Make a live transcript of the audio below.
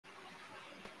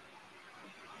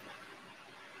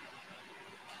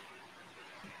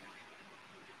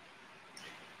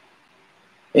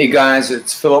Hey guys,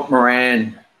 it's Philip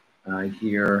Moran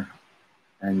here,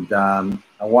 and I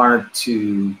wanted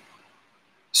to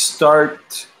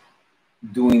start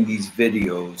doing these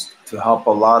videos to help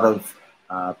a lot of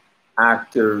uh,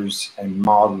 actors and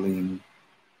modeling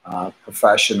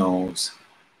professionals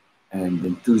and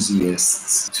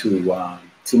enthusiasts to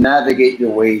navigate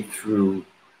your way through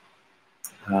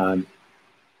um,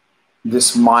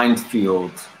 this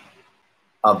minefield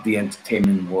of the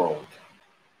entertainment world.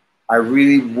 I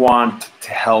really want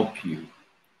to help you.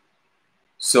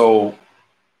 So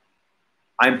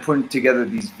I'm putting together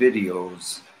these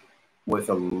videos with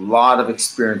a lot of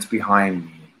experience behind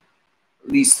me, at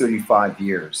least 35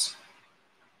 years.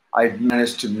 I've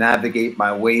managed to navigate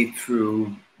my way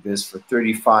through this for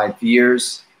 35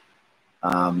 years.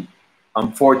 Um,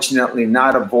 Unfortunately,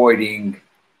 not avoiding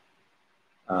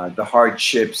the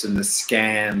hardships and the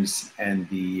scams and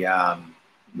the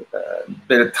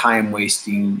bit of time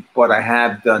wasting, but I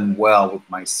have done well with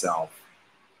myself,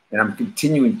 and I'm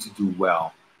continuing to do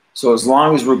well. So as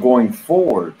long as we're going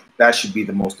forward, that should be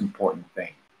the most important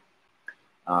thing.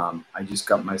 I just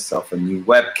got myself a new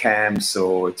webcam,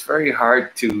 so it's very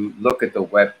hard to look at the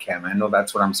webcam. I know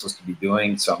that's what I'm supposed to be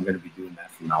doing, so I'm going to be doing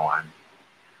that from now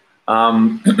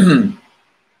on.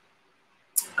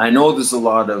 I know there's a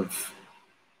lot of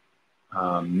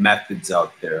methods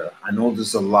out there. I know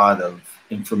there's a lot of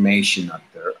information out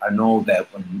there. I know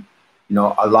that when,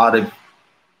 a lot of,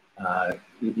 uh,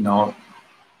 you know,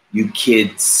 you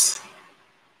kids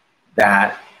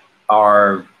that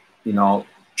are,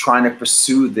 trying to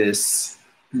pursue this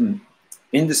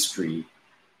industry,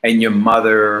 and your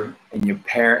mother and your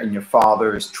parent and your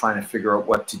father is trying to figure out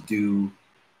what to do,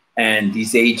 and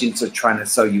these agents are trying to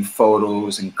sell you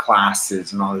photos and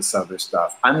classes and all this other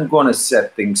stuff. I'm going to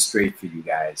set things straight for you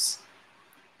guys,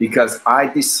 because I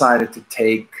decided to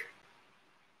take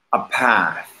a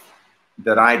path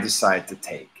that I decided to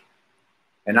take.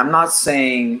 And I'm not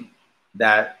saying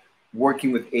that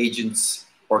working with agents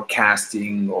or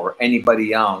casting or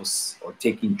anybody else or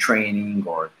taking training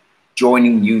or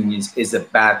joining unions is a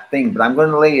bad thing, but I'm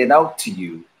going to lay it out to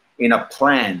you in a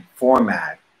planned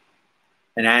format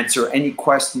and answer any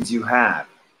questions you have,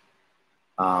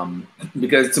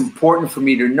 because it's important for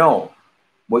me to know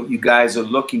what you guys are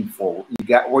looking for,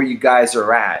 where you guys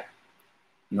are at.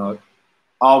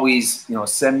 Always,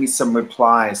 send me some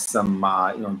replies, give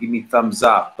me thumbs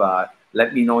up.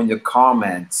 Let me know in the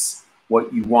comments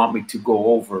what you want me to go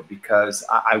over, because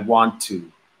I want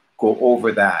to go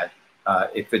over that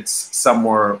if it's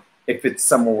somewhere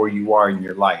where you are in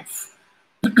your life.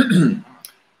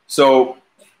 So,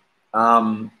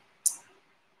 I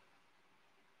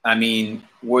mean,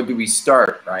 where do we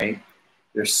start, right?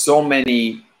 There's so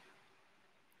many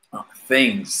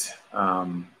things.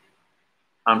 I'm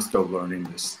still learning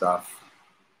this stuff.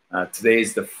 Today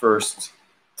is the first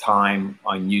time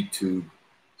on YouTube,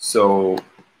 so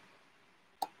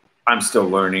I'm still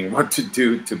learning what to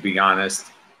do, to be honest.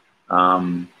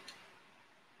 And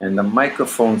the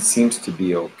microphone seems to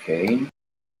be okay.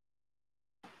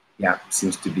 Yeah,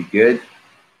 seems to be good.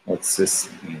 What's this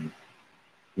mean?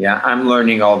 Yeah, I'm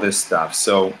learning all this stuff.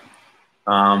 So,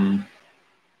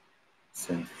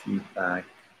 send feedback.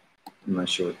 I'm not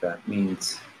sure what that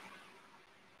means.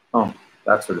 Oh,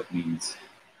 that's what it means.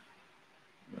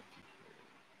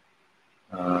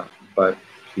 But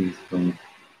please don't.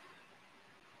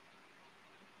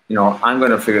 I'm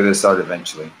going to figure this out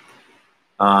eventually.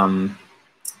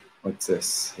 What's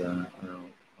this?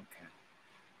 Okay.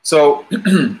 So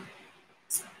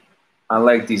I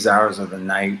like these hours of the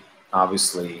night.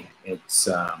 Obviously, it's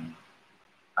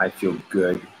I feel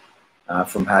good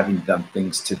from having done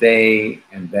things today,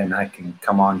 and then I can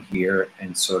come on here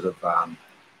and sort of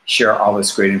share all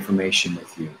this great information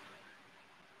with you.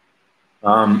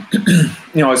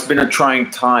 It's been a trying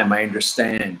time. I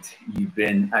understand. You've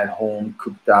been at home,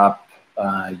 cooped up.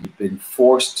 You've been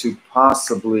forced to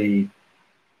possibly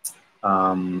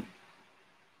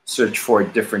search for a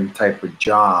different type of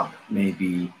job,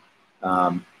 maybe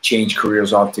change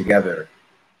careers altogether.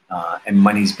 And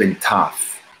money's been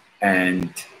tough,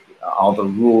 and all the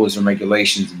rules and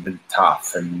regulations have been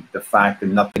tough, and the fact that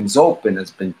nothing's open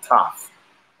has been tough.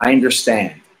 I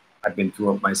understand. I've been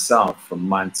through it myself for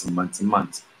months and months and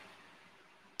months.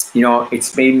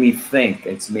 It's made me think.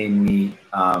 It's made me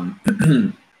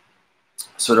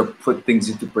sort of put things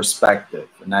into perspective.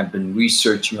 And I've been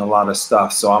researching a lot of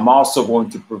stuff. So I'm also going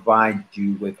to provide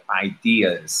you with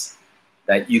ideas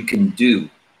that you can do.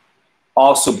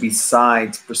 Also,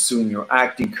 besides pursuing your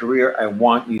acting career, I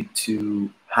want you to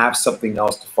have something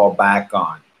else to fall back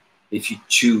on if you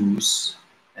choose.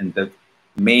 And the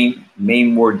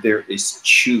main word there is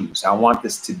choose. I want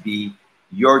this to be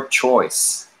your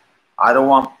choice. I don't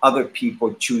want other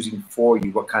people choosing for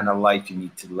you what kind of life you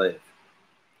need to live.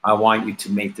 I want you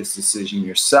to make this decision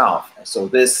yourself. And so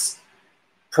this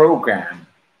program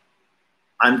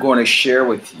I'm going to share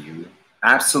with you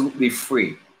absolutely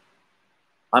free.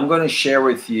 I'm going to share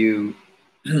with you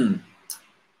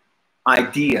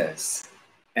ideas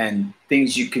and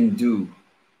things you can do,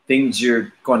 things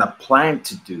you're going to plan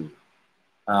to do.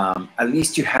 At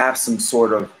least you have some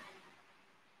sort of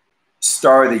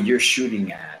star that you're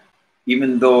shooting at.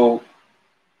 Even though,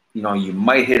 you know, you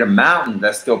might hit a mountain,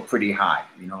 that's still pretty high.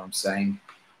 You know what I'm saying?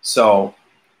 So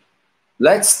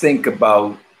let's think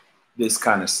about this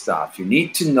kind of stuff. You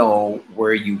need to know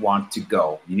where you want to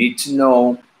go. You need to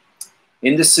know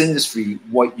in this industry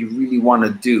what you really want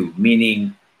to do,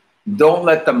 meaning don't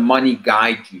let the money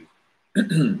guide you.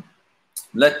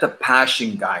 Let the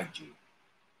passion guide you.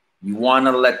 You want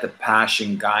to let the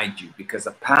passion guide you, because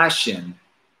the passion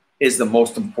is the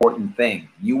most important thing.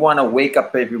 You want to wake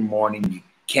up every morning. You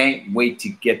can't wait to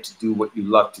get to do what you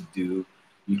love to do.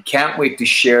 You can't wait to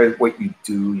share what you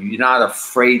do. You're not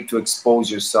afraid to expose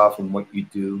yourself in what you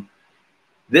do.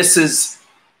 This is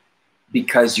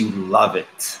because you love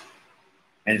it.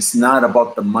 And it's not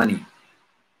about the money.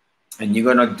 And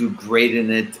you're going to do great in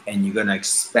it, and you're going to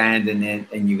expand in it,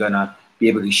 and you're going to be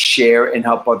able to share and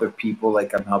help other people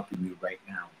like I'm helping you right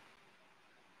now.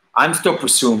 I'm still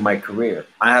pursuing my career.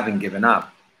 I haven't given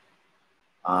up.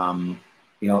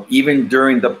 You know, even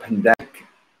during the pandemic,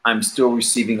 I'm still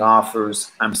receiving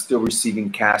offers. I'm still receiving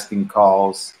casting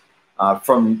calls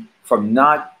from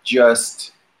not from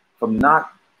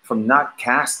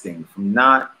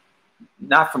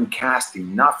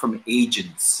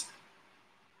agents.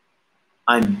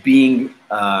 I'm being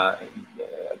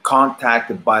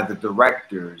contacted by the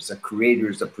directors, the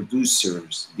creators, the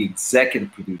producers, the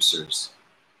executive producers.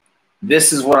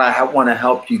 This is what I want to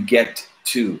help you get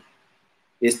to,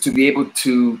 is to be able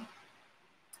to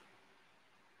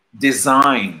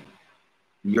design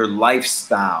your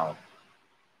lifestyle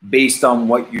based on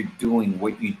what you're doing,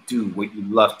 what you do, what you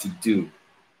love to do.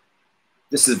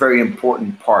 This is a very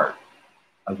important part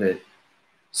of it.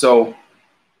 So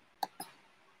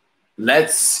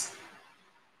let's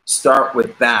start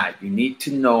with that. You need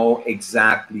to know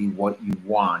exactly what you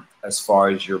want as far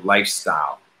as your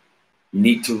lifestyle. You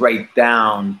need to write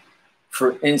down,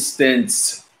 for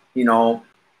instance, you know,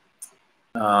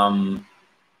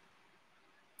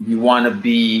 you want to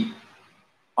be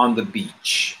on the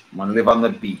beach. You want to live on the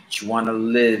beach. You want to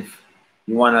live,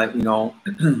 you want to, you know,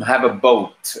 have a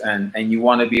boat, and you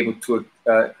want to be able to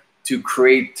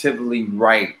creatively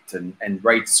write and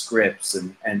write scripts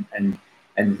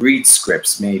and read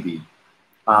scripts maybe.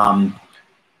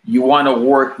 You want to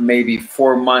work maybe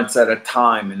 4 months at a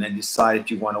time, and then decide if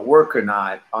you want to work or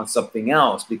not on something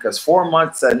else, because 4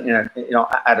 months at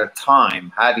a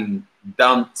time, having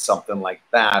done something like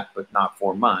that, but not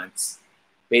 4 months,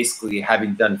 basically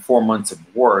having done 4 months of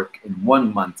work in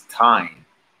 1 month time,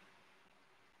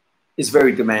 is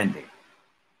very demanding.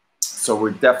 So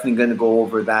we're definitely going to go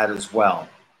over that as well,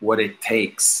 what it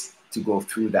takes to go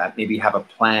through that. Maybe have a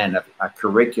plan, a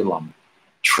curriculum,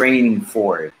 training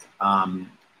for it,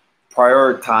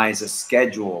 prioritize a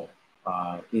schedule,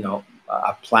 you know,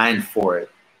 a plan for it.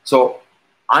 So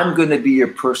I'm going to be your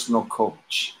personal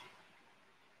coach.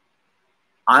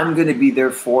 I'm going to be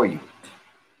there for you.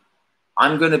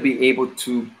 I'm going to be able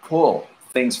to pull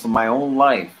things from my own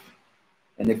life.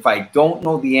 And if I don't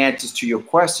know the answers to your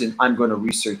question, I'm going to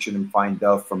research it and find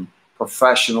out from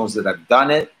professionals that have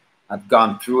done it, I've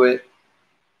gone through it,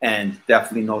 and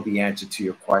definitely know the answer to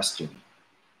your question.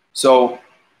 So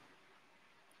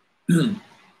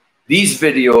these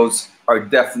videos are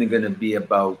definitely going to be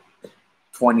about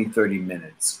 20, 30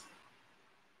 minutes.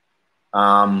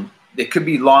 They could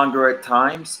be longer at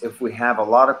times if we have a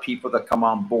lot of people that come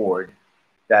on board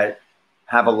that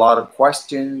have a lot of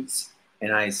questions,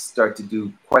 and I start to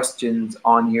do questions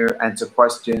on here, answer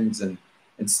questions and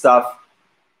stuff.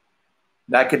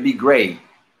 That could be great.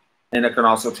 And it can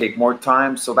also take more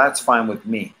time, so that's fine with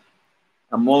me.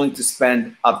 I'm willing to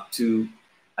spend up to,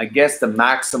 I guess the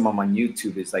maximum on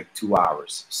YouTube is like 2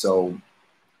 hours. So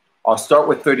I'll start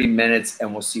with 30 minutes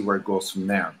and we'll see where it goes from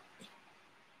there.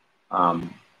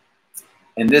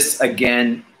 And this,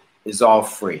 again, is all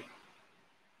free.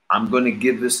 I'm going to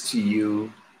give this to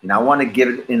you, and I want to give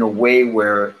it in a way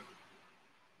where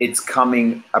it's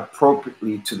coming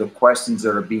appropriately to the questions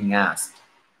that are being asked,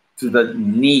 to the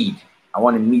need. I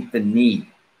want to meet the need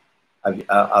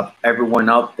of everyone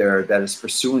out there that is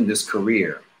pursuing this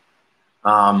career.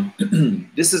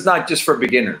 This is not just for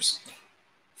beginners.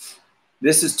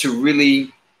 This is to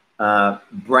really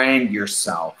brand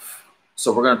yourself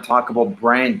So we're going to talk about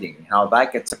branding, how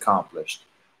that gets accomplished.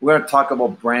 We're going to talk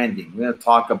about branding. We're going to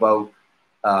talk about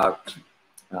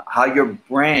how your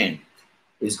brand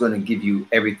is going to give you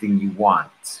everything you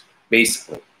want,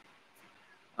 basically.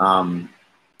 You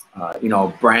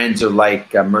know, brands are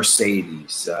like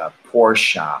Mercedes,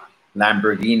 Porsche,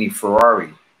 Lamborghini,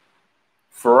 Ferrari.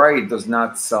 Ferrari does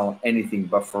not sell anything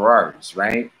but Ferraris,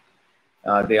 right?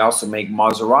 They also make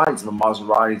Maseratis, but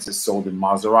Maseratis is sold in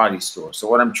Maserati stores. So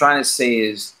what I'm trying to say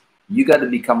is you got to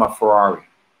become a Ferrari.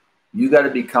 You got to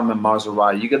become a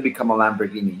Maserati. You got to become a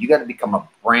Lamborghini. You got to become a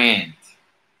brand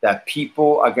that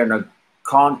people are going to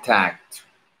contact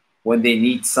when they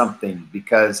need something,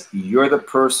 because you're the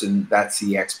person that's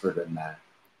the expert in that.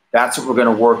 That's what we're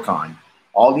going to work on.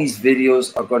 All these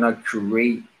videos are going to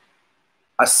create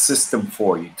a system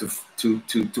for you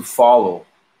to follow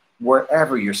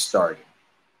wherever you're starting.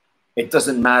 It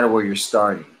doesn't matter where you're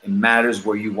starting. It matters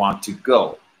where you want to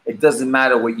go. It doesn't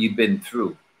matter what you've been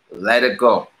through. Let it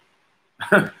go.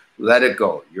 Let it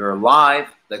go. You're alive.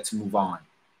 Let's move on.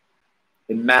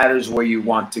 It matters where you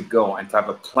want to go and to have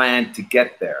a plan to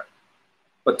get there,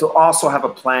 but to also have a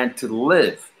plan to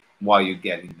live while you're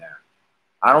getting there.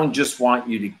 I don't just want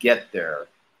you to get there.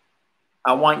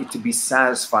 I want you to be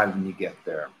satisfied when you get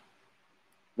there.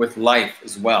 With life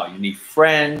as well. You need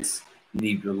friends, you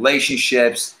need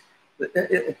relationships.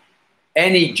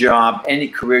 Any job, any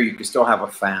career, you can still have a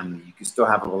family. You can still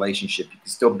have a relationship. You can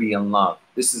still be in love.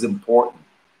 This is important.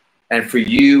 And for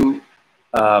you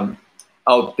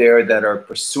out there that are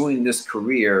pursuing this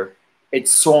career,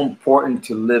 it's so important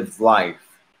to live life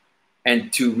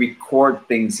and to record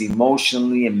things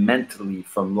emotionally and mentally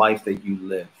from life that you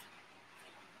live.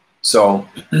 So,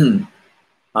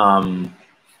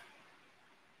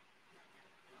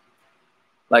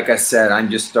 like I said,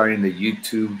 I'm just starting the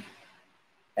YouTube,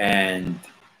 and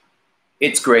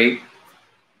it's great.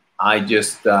 I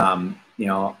just, you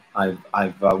know,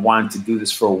 I've wanted to do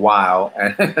this for a while,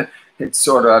 and it's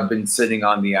sort of, I've been sitting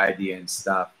on the idea and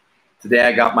stuff. Today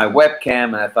I got my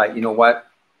webcam, and I thought, you know what?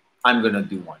 I'm going to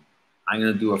do one. I'm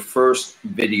going to do a first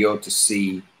video to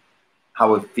see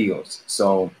how it feels.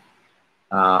 So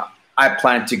I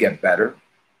plan to get better,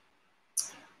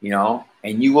 you know,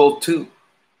 and you will too.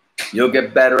 You'll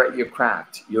get better at your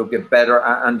craft. You'll get better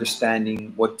at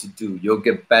understanding what to do. You'll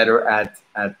get better at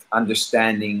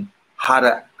understanding how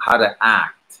to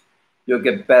act. You'll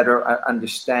get better at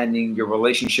understanding your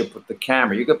relationship with the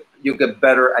camera. You'll get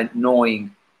better at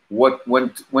knowing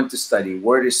when to study,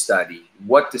 where to study,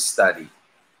 what to study.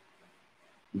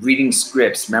 Reading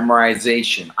scripts,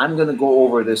 memorization. I'm going to go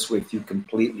over this with you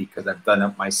completely because I've done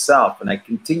it myself and I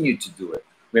continue to do it.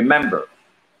 Remember,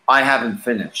 I haven't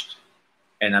finished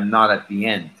and I'm not at the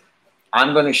end.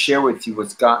 I'm going to share with you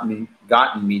what's gotten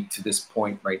me to this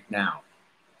point right now.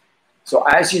 So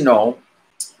as you know,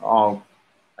 I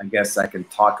guess I can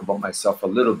talk about myself a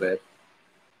little bit.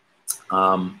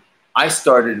 I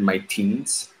started in my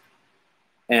teens,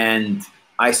 and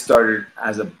I started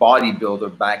as a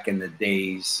bodybuilder back in the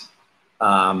days.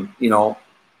 You know,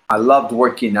 I loved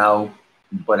working out,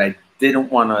 but I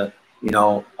didn't want to, you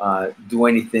know, do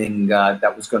anything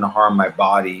that was going to harm my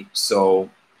body. So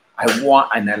I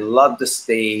loved the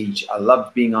stage. I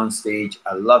loved being on stage.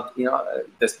 I loved, you know,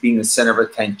 just being the center of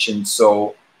attention.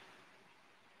 So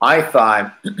I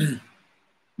thought,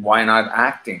 why not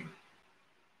acting?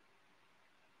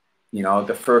 You know,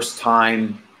 the first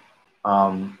time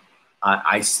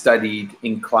I studied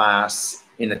in class,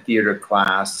 in a theater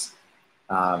class,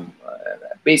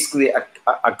 basically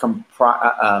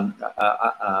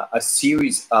a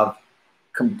series of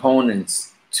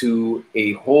components to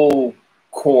a whole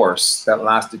course that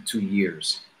lasted 2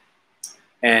 years.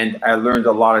 And I learned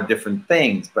a lot of different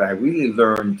things, but I really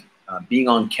learned being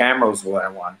on camera was what I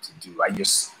wanted to do. I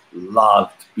just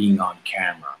loved being on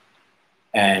camera.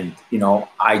 And, you know,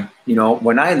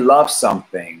 when I love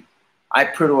something, I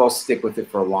pretty well stick with it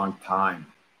for a long time,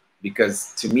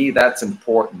 because to me, that's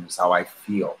important, is how I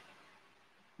feel.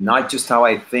 Not just how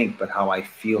I think, but how I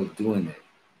feel doing it.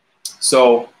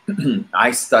 So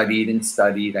I studied and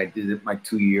studied. I did it my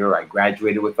 2-year. I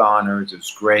graduated with honors. It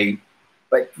was great,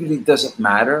 but it really doesn't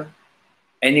matter.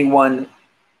 Anyone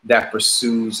that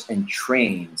pursues and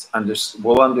trains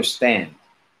will understand.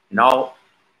 And I'll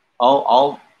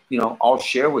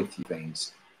share with you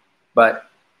things. But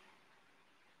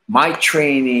my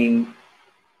training,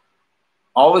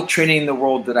 all the training in the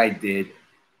world that I did,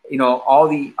 you know,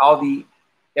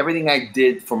 everything I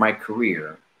did for my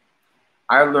career,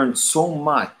 I learned so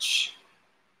much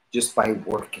just by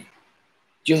working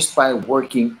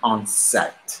on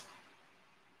set.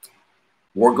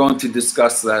 We're going to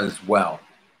discuss that as well.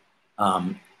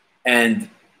 And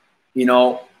you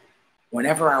know,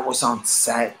 whenever I was on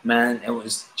set, man,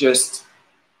 it's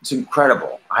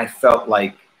incredible. I felt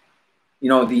like, you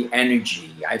know, the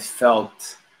energy. I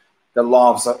felt the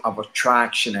laws of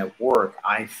attraction at work.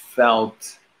 I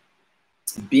felt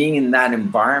being in that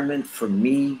environment for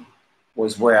me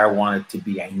was where I wanted to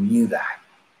be. I knew that.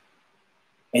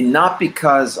 And not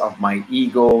because of my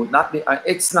ego,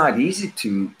 it's not easy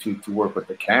to work with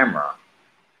the camera,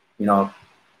 you know,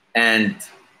 and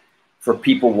for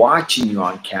people watching you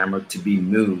on camera to be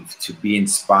moved, to be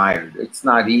inspired. It's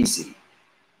not easy,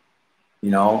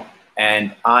 you know.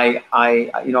 And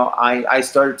I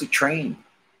started to train.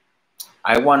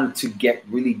 I wanted to get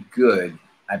really good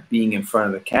at being in front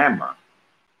of the camera.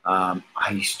 I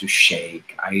used to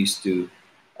shake. I used to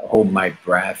hold my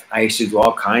breath. I used to do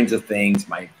all kinds of things.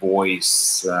 My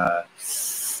voice.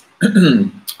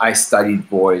 I studied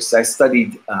voice. I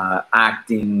studied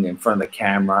acting in front of the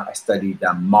camera. I studied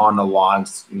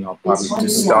monologues, you know, probably to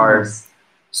start.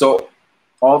 So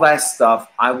all that stuff,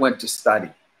 I went to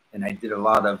study. And I did a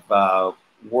lot of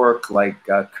work like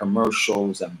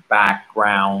commercials and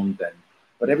background.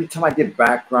 But every time I did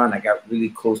background, I got really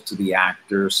close to the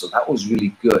actors. So that was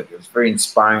really good. It was very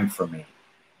inspiring for me.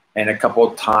 And a couple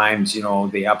of times, you know,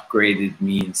 they upgraded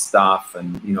me and stuff.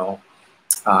 And, you know,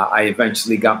 I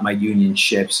eventually got my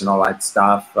unionships and all that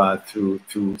stuff through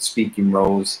speaking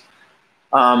roles.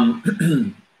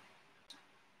 You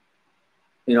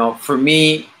know, for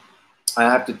me, I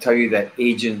have to tell you that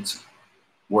agents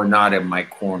were not in my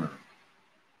corner.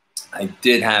 I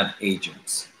did have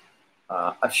agents,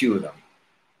 a few of them,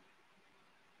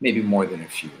 maybe more than a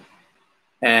few.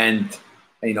 And,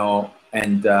 you know,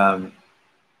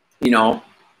 you know,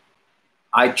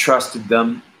 I trusted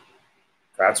them.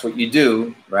 That's what you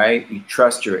do, right? You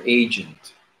trust your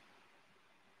agent.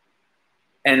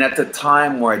 And at the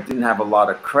time where I didn't have a lot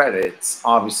of credits,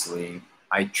 obviously,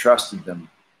 I trusted them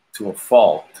to a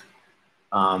fault.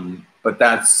 But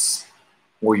that's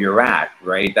where you're at,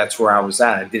 right? That's where I was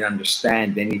at. I didn't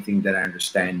understand anything that I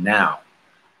understand now.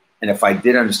 And if I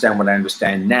did understand what I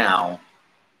understand now,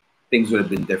 things would have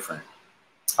been different.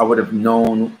 I would have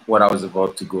known what I was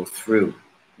about to go through,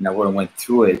 and I would have went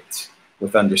through it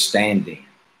with understanding.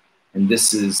 And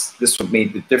this what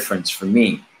made the difference for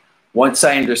me. Once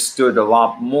I understood a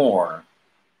lot more,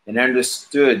 and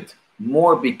understood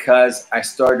more because I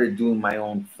started doing my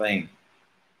own thing.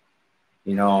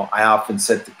 You know, I often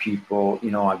said to people,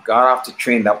 you know, I got off the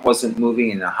train that wasn't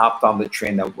moving and I hopped on the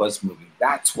train that was moving.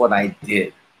 That's what I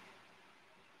did.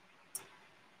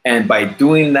 And by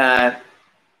doing that,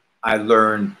 I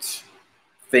learned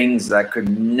things that I could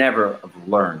never have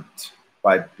learned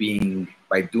by doing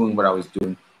what I was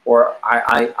doing. Or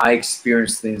I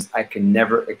experienced things I can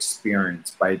never experience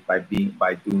by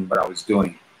doing what I was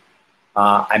doing.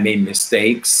 I made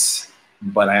mistakes,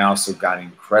 but I also got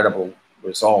incredible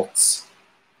results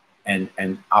and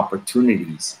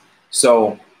opportunities.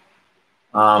 So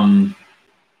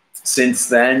since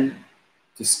then,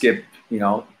 to skip, you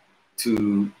know,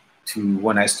 to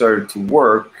when I started to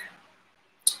work,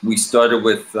 we started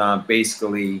with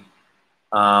basically,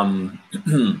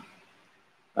 you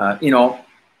know,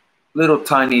 little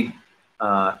tiny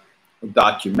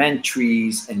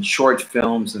documentaries and short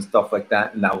films and stuff like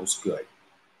that, and that was good.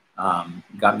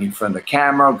 Got me in front of the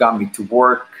camera, got me to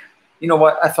work. You know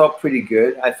what? I felt pretty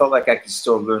good. I felt like I could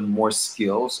still learn more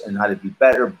skills and how to be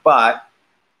better, but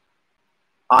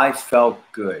I felt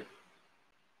good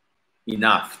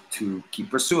enough to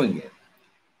keep pursuing it.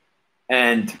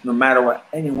 And no matter what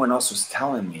anyone else was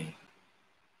telling me,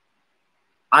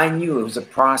 I knew it was a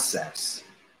process.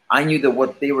 I knew that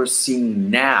what they were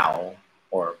seeing now,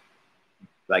 or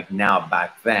like now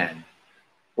back then,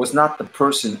 was not the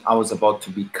person I was about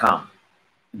to become.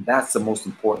 And that's the most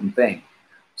important thing.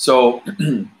 So,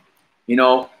 you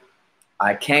know,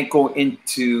 I can't go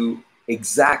into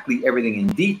exactly everything in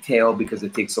detail because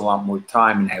it takes a lot more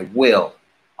time, and I will.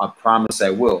 I promise I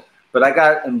will. But I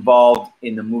got involved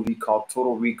in a movie called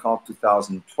Total Recall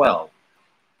 2012.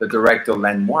 The director,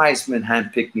 Len Wiseman,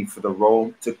 handpicked me for the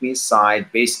role, took me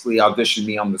aside, basically auditioned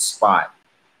me on the spot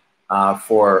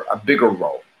for a bigger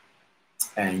role.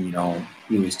 And, you know,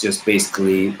 he was just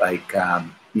basically like,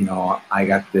 you know, I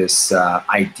got this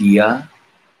idea,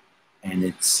 and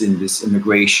it's in this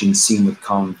immigration scene with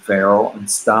Colin Farrell and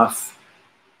stuff.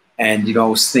 And, you know, I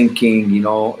was thinking, you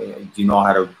know, do you know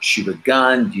how to shoot a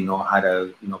gun? Do you know how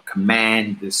to, you know,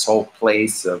 command this whole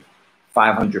place of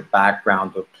 500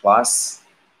 background or plus?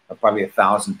 Probably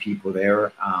 1,000 people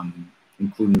there,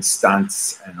 including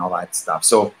stunts and all that stuff.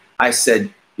 So I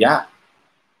said, yeah,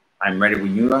 I'm ready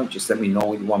when you are. Just let me know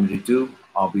what you want me to do.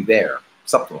 I'll be there.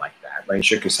 Something like that, right?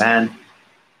 Shook his hand,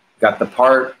 got the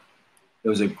part. It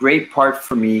was a great part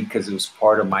for me because it was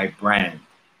part of my brand.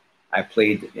 I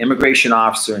played the immigration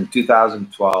officer in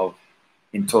 2012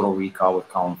 in Total Recall with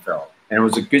Colin Farrell. And it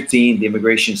was a good scene. The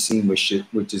immigration scene, which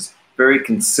is very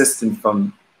consistent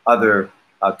from other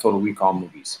Total Recall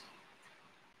movies.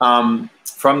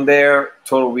 From there,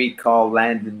 Total Recall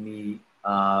landed me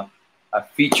a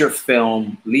feature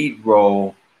film lead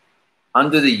role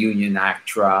under the Union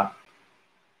ACTRA,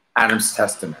 Adam's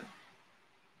Testament.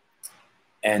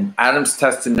 And Adam's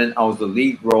Testament, I was the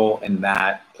lead role in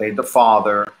that, played the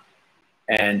father,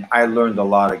 and I learned a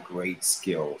lot of great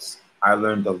skills. I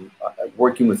learned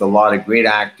working with a lot of great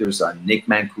actors, Nick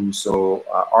Mancuso,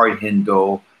 Art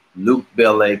Hindle, Luke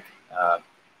Billick,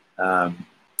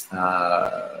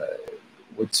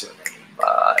 what's her name?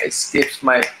 It skips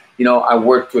my, I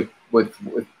worked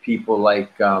with people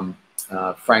like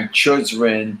Frank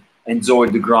Chuzrin and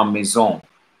Zoe de Grand Maison.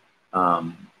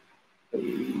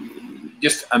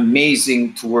 Just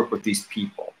amazing to work with these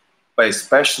people, but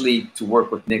especially to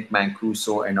work with Nick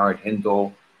Mancuso and Art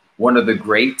Hindle, one of the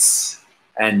greats.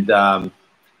 And I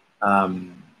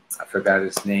forgot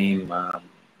his name. I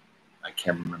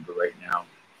can't remember right now.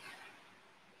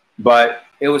 But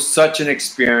it was such an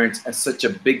experience and such a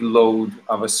big load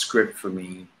of a script for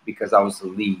me because I was the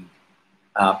lead.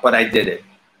 But I did it.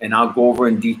 And I'll go over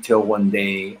in detail one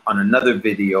day on another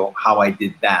video how I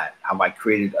did that, how I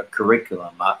created a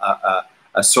curriculum,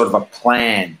 a sort of a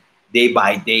plan day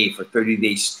by day for 30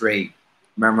 days straight,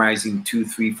 memorizing 2,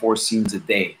 3, 4 scenes a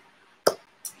day.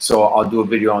 So I'll do a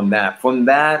video on that. From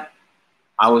that,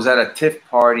 I was at a TIFF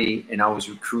party and I was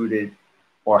recruited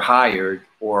or hired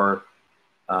or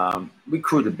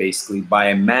recruited basically by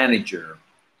a manager.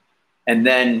 And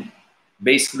then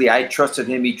basically I trusted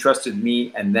him, he trusted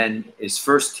me. And then his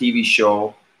first TV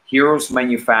show, Heroes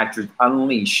Manufactured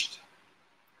Unleashed,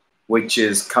 which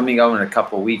is coming out in a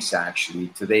couple of weeks, actually.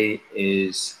 Today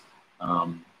is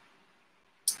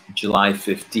July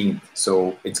 15th.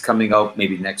 So it's coming out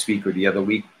maybe next week or the other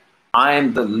week. I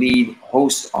am the lead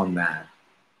host on that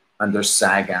under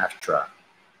SAG-AFTRA.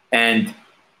 And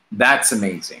that's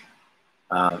amazing.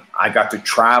 I got to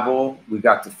travel. We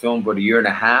got to film about 1.5 years.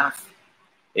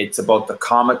 It's about the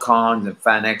Comic-Cons and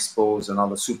fan expos and all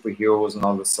the superheroes and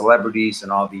all the celebrities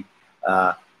and all the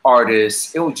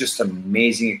artists. It was just an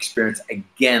amazing experience.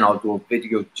 Again, I'll do a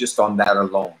video just on that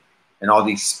alone and all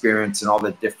the experience and all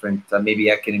the different,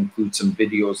 maybe I can include some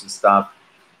videos and stuff,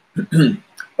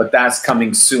 but that's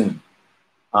coming soon.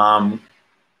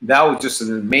 That was just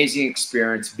an amazing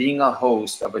experience being a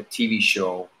host of a TV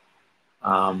show.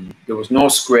 There was no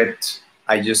script.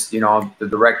 I just, the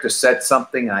director said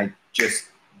something and I just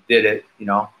did it,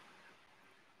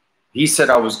 He said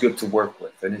I was good to work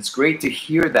with. And it's great to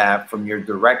hear that from your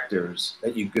directors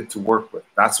that you're good to work with.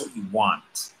 That's what you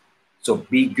want. So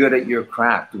be good at your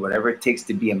craft. Do whatever it takes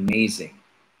to be amazing.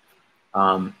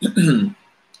 From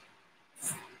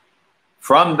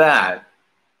that,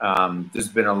 there's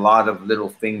been a lot of little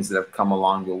things that have come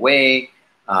along the way.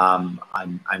 I'm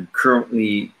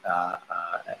currently,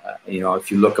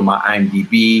 if you look at my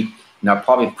IMDb, and I'll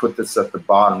probably put this at the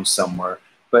bottom somewhere,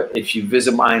 but if you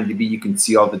visit my IMDb, you can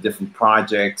see all the different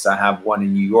projects. I have one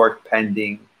in New York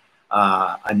pending,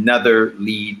 another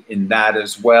lead in that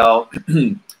as well,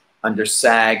 under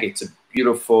SAG. It's a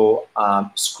beautiful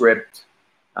script,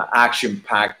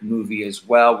 action-packed movie as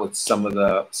well, with some of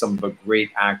the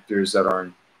great actors that are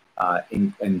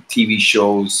in TV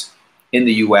shows in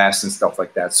the US and stuff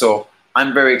like that. So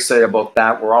I'm very excited about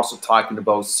that. We're also talking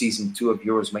about season 2 of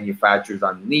Heroes Manufactured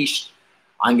Unleashed.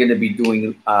 I'm going to be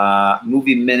doing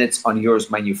movie minutes on Heroes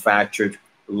Manufactured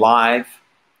live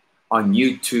on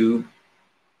YouTube,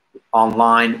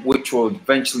 online, which will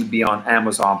eventually be on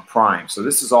Amazon Prime. So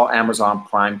this is all Amazon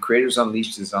Prime. Creators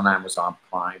Unleashed is on Amazon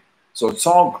Prime. So it's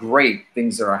all great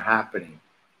things that are happening.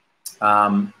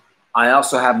 I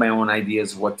also have my own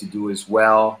ideas of what to do as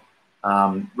well.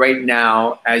 Right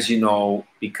now, as you know,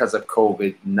 because of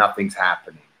COVID, nothing's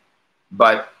happening.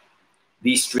 But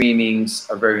these streamings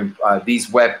are these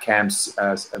webcams,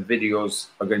 videos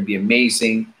are going to be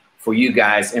amazing for you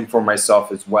guys and for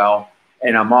myself as well.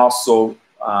 And I'm also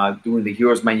doing the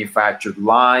Heroes Manufactured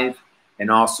live, and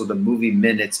also the movie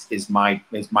minutes is my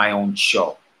own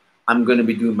show. I'm going to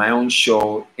be doing my own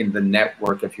show in the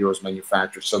network of Heroes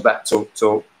Manufactured. So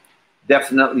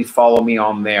definitely follow me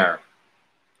on there.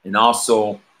 And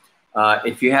also,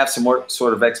 if you have some more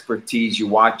sort of expertise, you're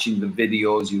watching the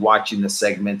videos, you're watching the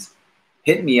segments,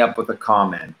 hit me up with a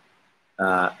comment.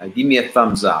 Give me a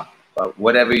thumbs up.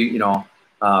 Whatever,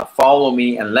 follow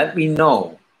me and let me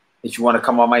know if you want to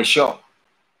come on my show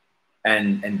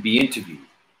and be interviewed.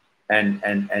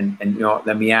 you know,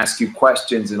 let me ask you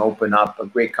questions and open up a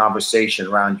great conversation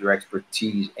around your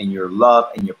expertise and your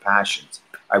love and your passions.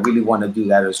 I really want to do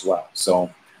that as well. So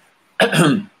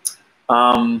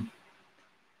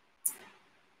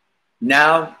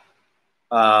now,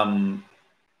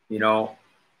 you know,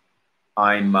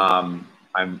 I'm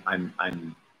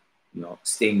you know,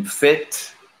 staying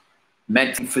fit,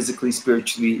 mentally, physically,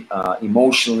 spiritually,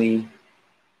 emotionally.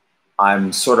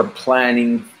 I'm sort of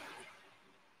planning,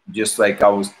 just like I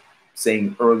was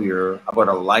saying earlier, about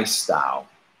a lifestyle,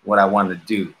 what I want to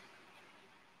do,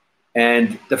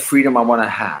 and the freedom I want to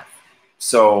have.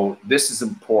 So this is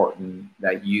important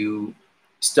that you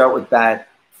start with that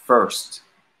first.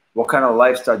 What kind of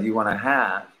lifestyle do you want to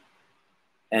have?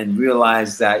 And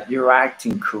realize that your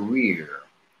acting career,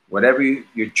 whatever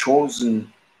your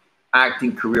chosen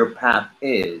acting career path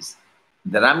is,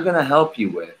 that I'm going to help you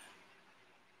with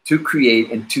to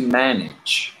create and to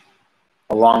manage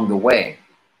along the way.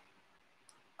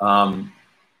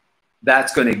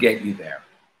 That's going to get you there.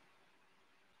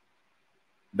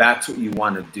 That's what you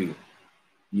want to do.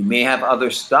 You may have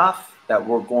other stuff that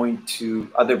we're going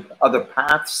to, other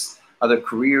paths, other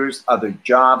careers, other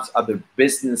jobs, other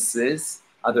businesses,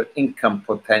 other income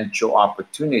potential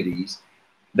opportunities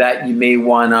that you may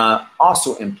want to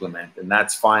also implement, and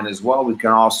that's fine as well. We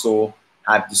can also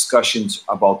have discussions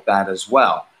about that as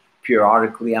well.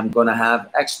 Periodically, I'm going to have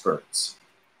experts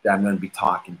that I'm going to be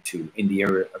talking to in the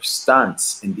area of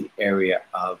stunts, in the area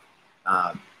of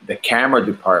the camera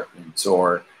departments,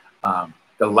 or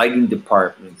the lighting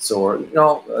departments, or, you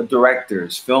know,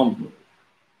 directors, film,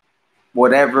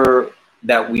 whatever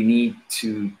that we need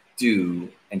to do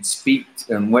and speak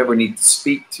to, and whoever needs to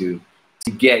speak to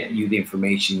get you the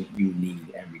information you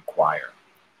need and require.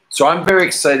 So I'm very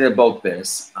excited about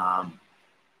this.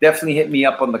 Definitely hit me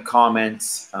up on the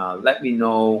comments. Let me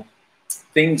know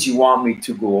things you want me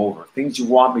to go over, things you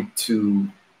want me to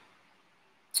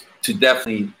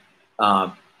definitely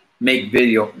make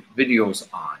videos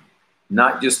on.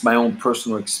 Not just my own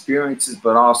personal experiences,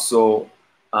 but also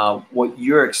what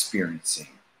you're experiencing.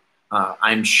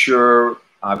 I'm sure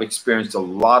I've experienced a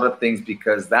lot of things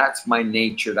because that's my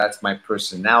nature, that's my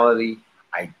personality.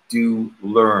 I do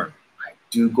learn. I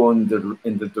do go in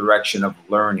the direction of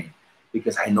learning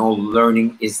because I know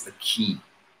learning is the key.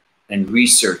 And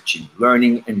researching,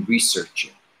 learning and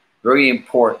researching, very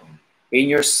important in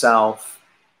yourself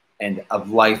and of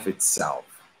life itself.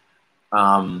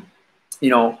 You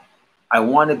know, I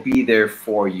want to be there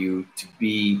for you, to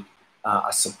be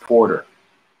a supporter.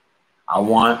 I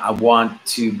want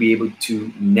to be able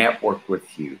to network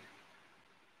with you.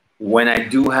 When I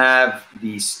do have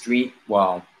these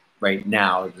well, right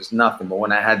now there's nothing, but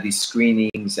when I had these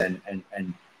screenings and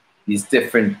these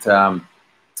different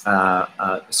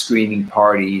screening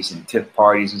parties and tip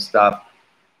parties and stuff,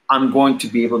 I'm going to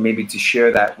be able maybe to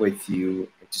share that with you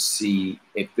to see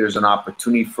if there's an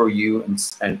opportunity for you,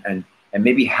 and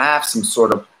maybe have some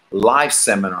sort of live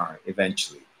seminar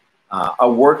eventually. A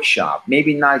workshop,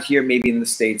 maybe not here, maybe in the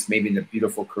States, maybe in the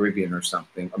beautiful Caribbean or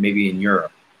something, or maybe in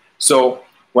Europe. So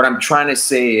what I'm trying to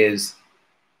say is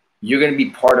you're going to be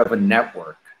part of a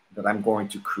network that I'm going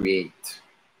to create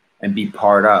and be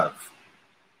part of.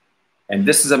 And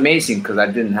this is amazing because I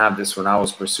didn't have this when I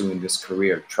was pursuing this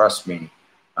career. Trust me.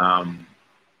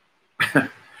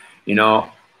 You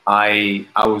know, I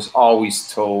was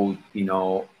always told, you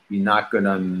know, you're not going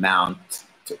to amount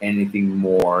to anything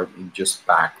more than just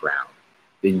background,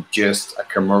 than just a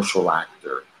commercial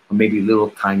actor, or maybe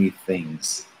little tiny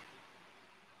things.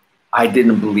 I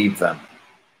didn't believe them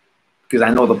because I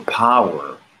know the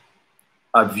power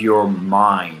of your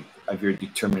mind, of your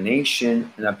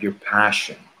determination, and of your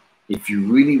passion. If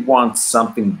you really want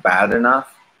something bad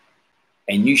enough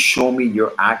and you show me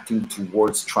you're acting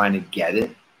towards trying to get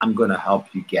it, I'm going to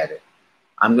help you get it.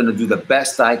 I'm going to do the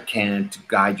best I can to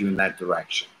guide you in that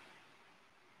direction.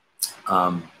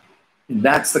 And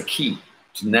that's the key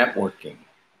to networking.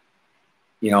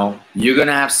 You know, you're going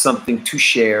to have something to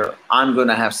share. I'm going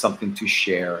to have something to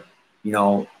share. You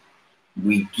know,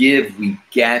 we give, we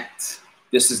get.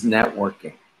 This is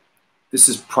networking. This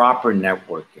is proper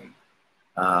networking.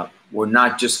 We're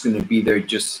not just going to be there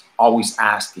just always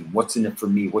asking, what's in it for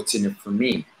me? What's in it for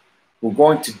me? We're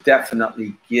going to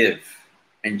definitely give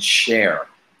and share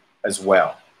as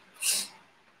well.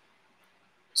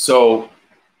 So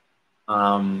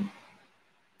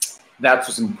that's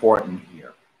what's important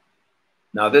here.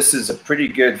 Now, this is a pretty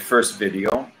good first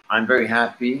video. I'm very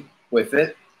happy with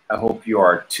it. I hope you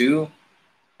are too.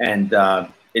 And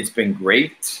it's been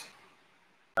great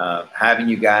having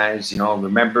you guys. You know,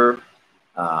 remember,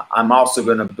 I'm also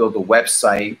going to build a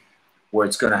website where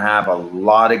it's going to have a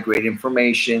lot of great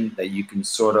information that you can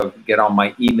sort of get on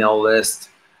my email list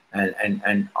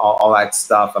and all that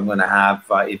stuff. I'm going to have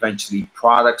eventually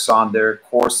products on there,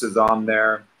 courses on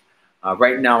there.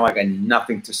 Right now, I got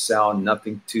nothing to sell,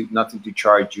 nothing to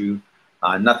charge you,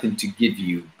 nothing to give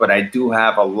you. But I do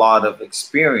have a lot of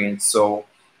experience, so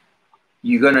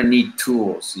you're going to need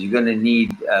tools. You're going to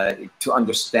need to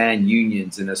understand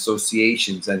unions and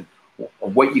associations and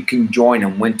what you can join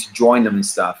and when to join them and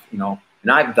stuff. You know,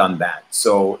 and I've done that,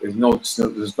 so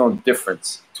there's no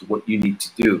difference to what you need to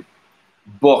do.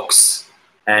 Books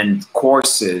and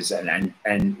courses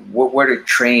and where to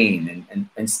train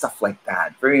and stuff like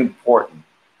that. Very important.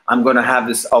 I'm going to have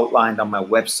this outlined on my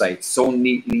website so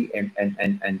neatly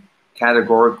and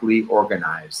categorically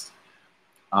organized.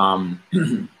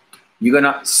 You're going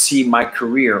to see my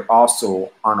career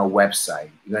also on a website.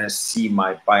 You're going to see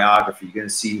my biography. You're going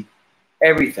to see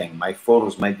everything, my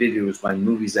photos, my videos, my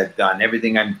movies I've done,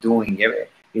 everything I'm doing,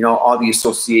 you know, all the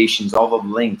associations, all the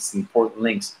links, the important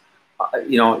links.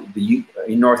 You know,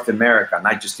 in North America,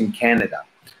 not just in Canada.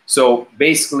 So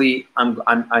basically, I'm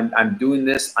doing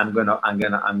this. I'm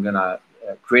gonna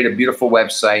create a beautiful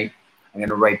website. I'm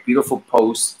gonna write beautiful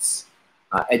posts,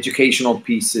 educational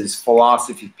pieces,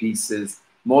 philosophy pieces,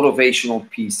 motivational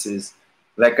pieces.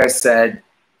 Like I said,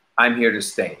 I'm here to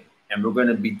stay, and we're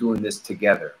gonna be doing this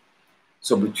together.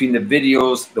 So between the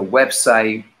videos, the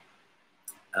website,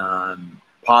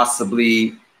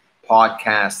 possibly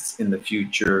podcasts in the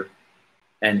future,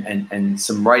 and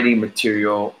some writing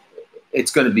material,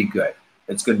 it's going to be good.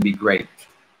 It's going to be great.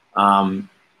 And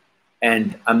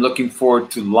I'm looking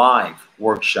forward to live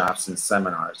workshops and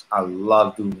seminars. I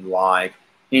love doing live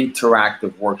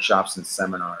interactive workshops and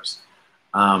seminars.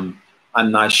 I'm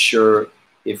not sure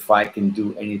if I can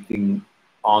do anything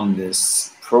on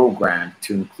this program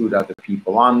to include other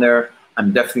people on there.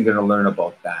 I'm definitely going to learn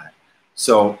about that.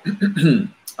 So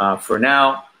for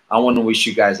now, I want to wish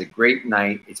you guys a great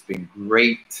night. It's been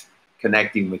great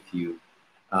connecting with you.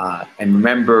 And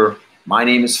remember, my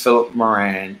name is Philip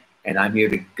Moran, and I'm here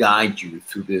to guide you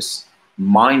through this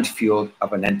minefield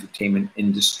of an entertainment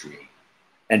industry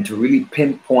and to really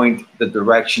pinpoint the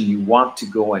direction you want to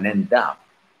go and end up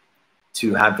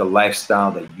to have the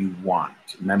lifestyle that you want.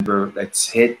 Remember,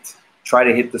 try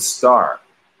to hit the star.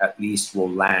 At least we'll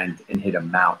land and hit a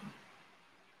mountain.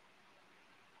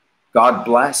 God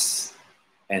bless,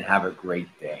 and have a great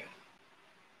day.